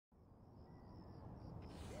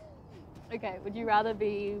Okay, would you rather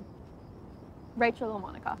be Rachel or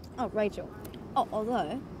Monica? Oh, Rachel. Oh,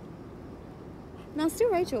 although... No, still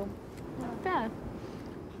Rachel. Fair.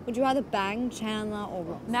 Would you rather bang Chandler or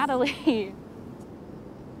Ross? Natalie.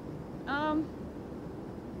 I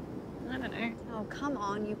don't know. Oh, come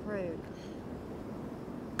on, you prude.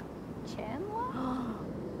 Chandler?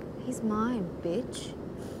 He's mine, bitch.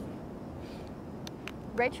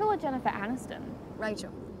 Rachel or Jennifer Aniston?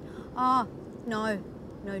 Rachel. Oh, no.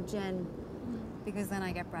 No, Jen. Because then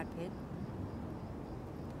I get Brad Pitt.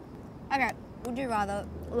 Okay, would you rather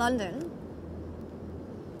London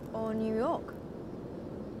or New York?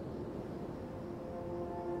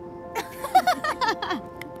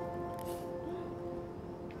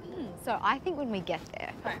 So I think when we get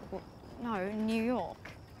there... Right. No, New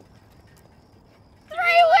York. 3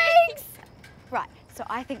 weeks! Right, so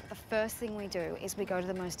I think the first thing we do is we go to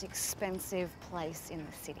the most expensive place in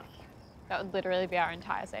the city. That would literally be our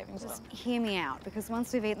entire savings. Just hear me out, because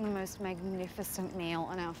once we've eaten the most magnificent meal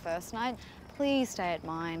on our first night, please stay at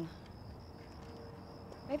mine.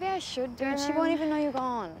 Maybe I should do. Dude, she won't even know you're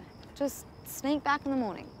gone. Just sneak back in the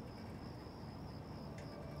morning.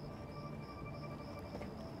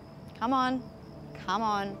 Come on. Come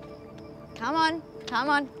on. Come on. Come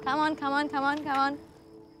on. Come on. Come on. Come on. Come on.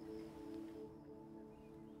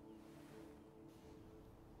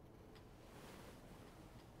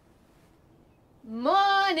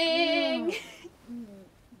 Morning!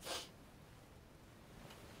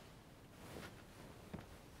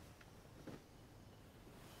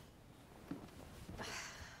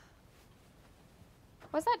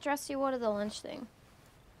 What's that dress you wore to the lunch thing?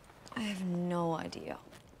 I have no idea.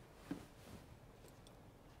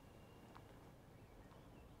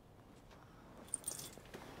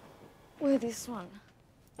 Wear this one.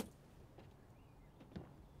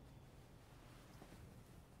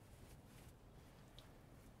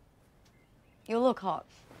 You look hot.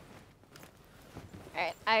 All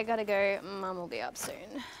right, I gotta go. Mum will be up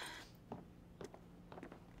soon.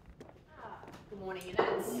 Good morning,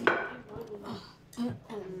 Inez.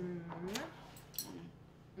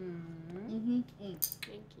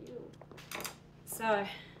 Thank you. So,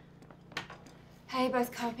 how are you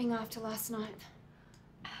both coping after last night?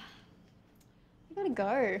 I gotta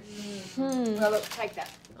go. Well, look, take that.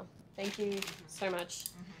 Oh, thank you so much.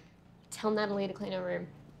 Tell Natalie to clean her room.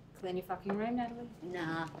 Clean your fucking room, Natalie.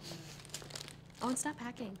 Nah. Oh, and stop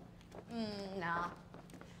packing. Nah.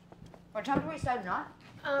 What time do we start tonight?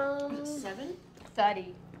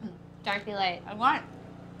 7:30. Don't be late. I won't.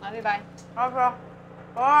 Love you, bye. Okay.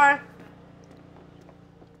 Bye.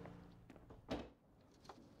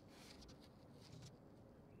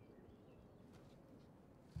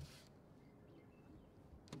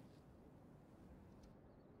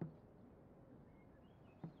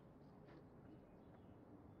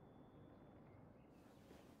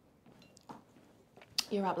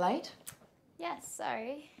 You're up late? Yes,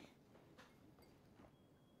 sorry.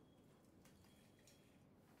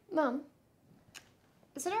 Mum,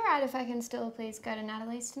 is it alright if I can still please go to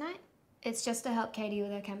Natalie's tonight? It's just to help Katie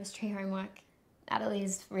with her chemistry homework.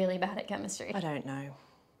 Natalie's really bad at chemistry. I don't know.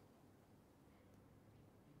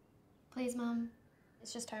 Please, Mum.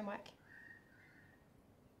 It's just homework.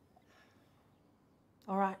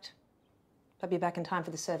 All right. I'll be back in time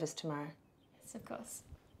for the service tomorrow. Yes, of course.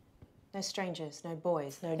 No strangers, no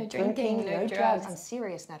boys, no drinking, no drugs. drugs. I'm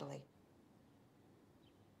serious, Natalie.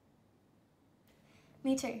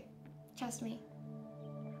 Me too. Trust me.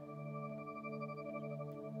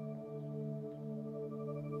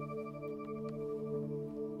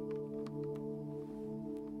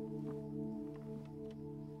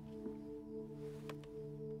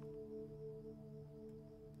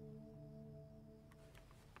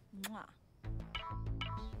 Mwah.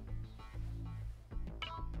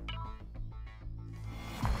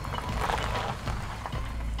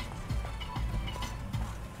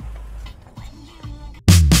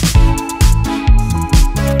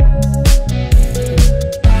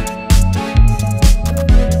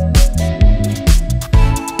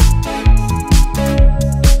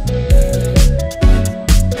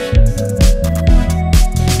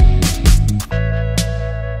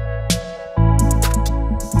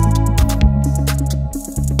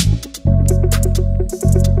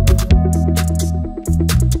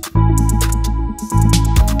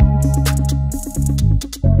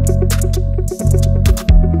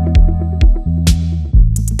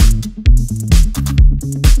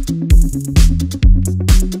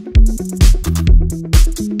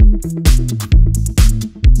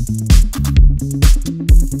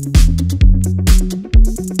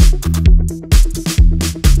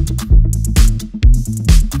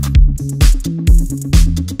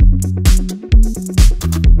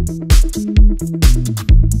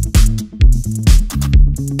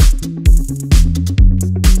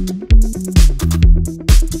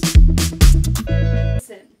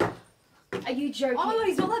 Are you joking? Oh my god,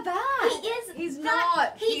 he's not that bad. He is. He's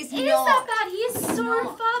not. He He's is not. that bad. He is so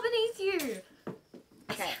not. far beneath you.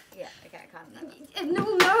 Okay, yeah, okay, I can't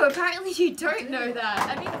know that. No, apparently you don't know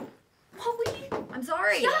that. I mean, what were you? I'm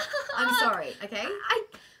sorry. Shut I'm up. sorry, okay?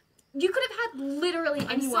 You could have had literally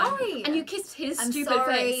anyone. sorry. And you kissed his I'm stupid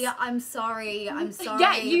sorry, face. I'm sorry, I'm sorry.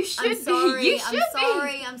 Yeah, you should I'm sorry, be. You should I'm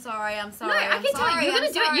sorry, I'm sorry, I'm sorry. No, I I'm can tell sorry, you. You're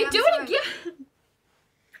I'm gonna do it. sorry, You I'm do sorry. it again.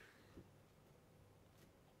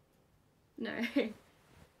 No.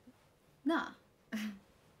 Nah,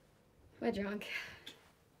 We're drunk.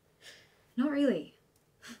 not really.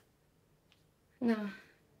 No.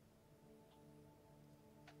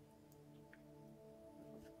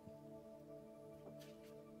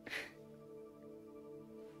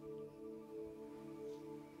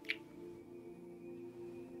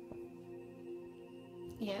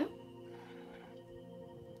 Yeah?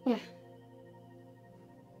 Yeah.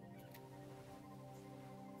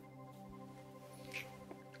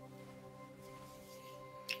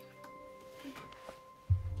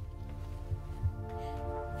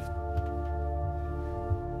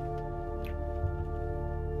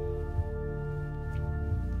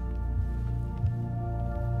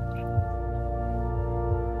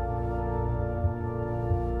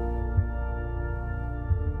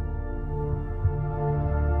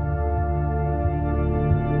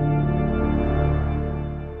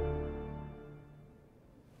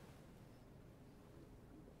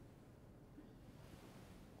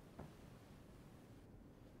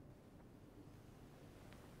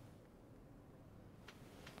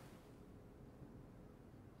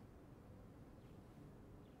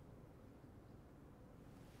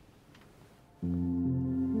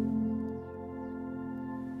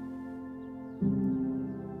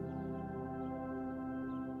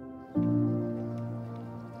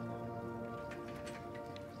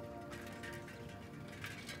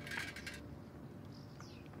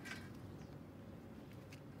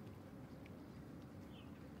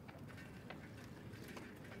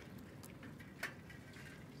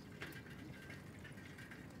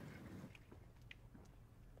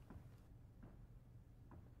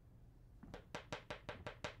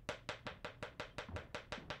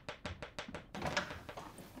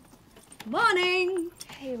 Morning!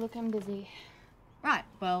 Hey, look, I'm busy. Right,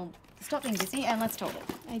 well, stop being busy and let's talk.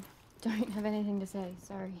 I don't have anything to say,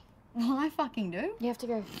 sorry. Well, I fucking do. You have to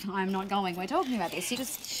go. I'm not going. We're talking about this. You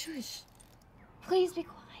just Shush. Please be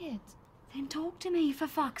quiet. then talk to me for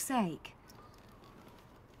fuck's sake.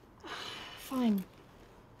 Fine.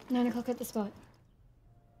 9 o'clock at the spot.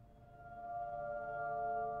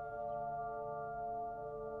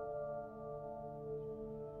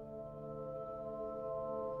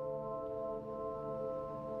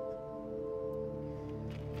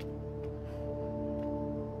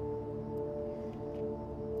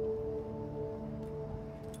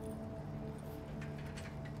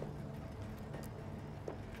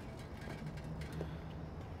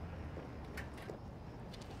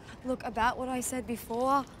 Look, about what I said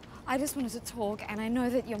before, I just wanted to talk, and I know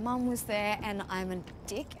that your mum was there, and I'm a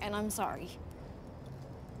dick, and I'm sorry.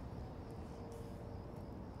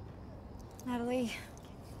 Natalie.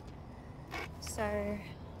 So...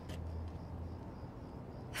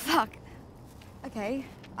 Fuck. Okay.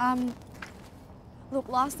 Look,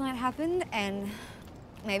 last night happened, and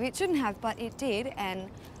maybe it shouldn't have, but it did, and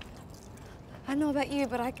I don't know about you,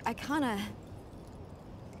 but I kinda...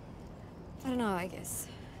 I don't know, I guess.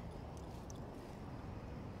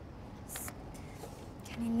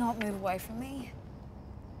 Can you not move away from me?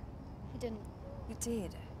 You didn't. You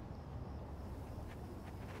did.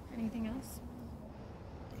 Anything else?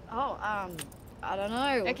 Oh, I don't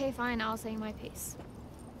know. Okay, fine, I'll say my piece.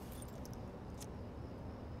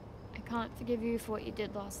 I can't forgive you for what you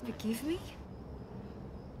did last night. Forgive me?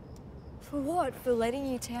 For what? For letting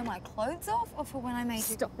you tear my clothes off, or for when I made you...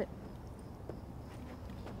 Stop it.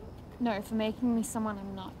 No, for making me someone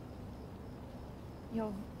I'm not.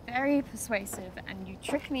 You're very persuasive and you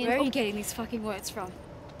trick me Where are into... you getting these fucking words from?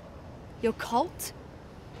 Your cult?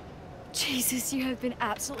 Jesus, you have been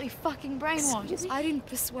absolutely fucking brainwashed. Excuse me? I didn't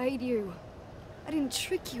persuade you. I didn't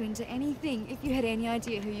trick you into anything. If you had any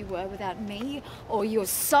idea who you were without me, or your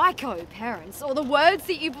psycho parents, or the words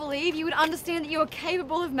that you believe, you would understand that you are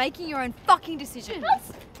capable of making your own fucking decisions.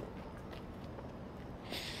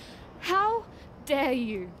 How dare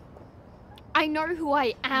you? I know who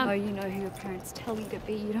I am. Oh, you know who your parents tell you to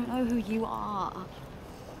be. You don't know who you are.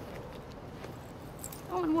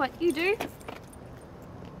 Oh, and what you do?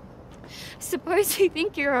 Suppose you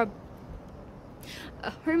think you're a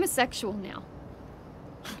homosexual now.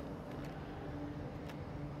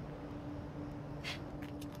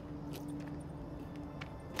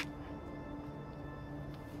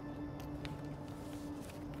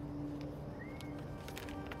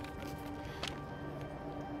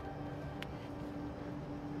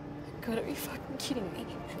 you fucking kidding me?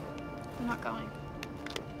 I'm not going.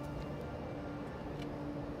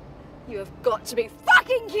 You have got to be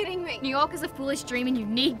fucking kidding me! New York is a foolish dream and you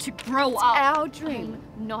need to grow up. Our dream.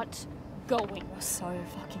 I'm not going. You're so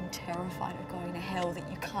fucking terrified of going to hell that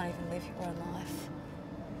you can't even live your own life.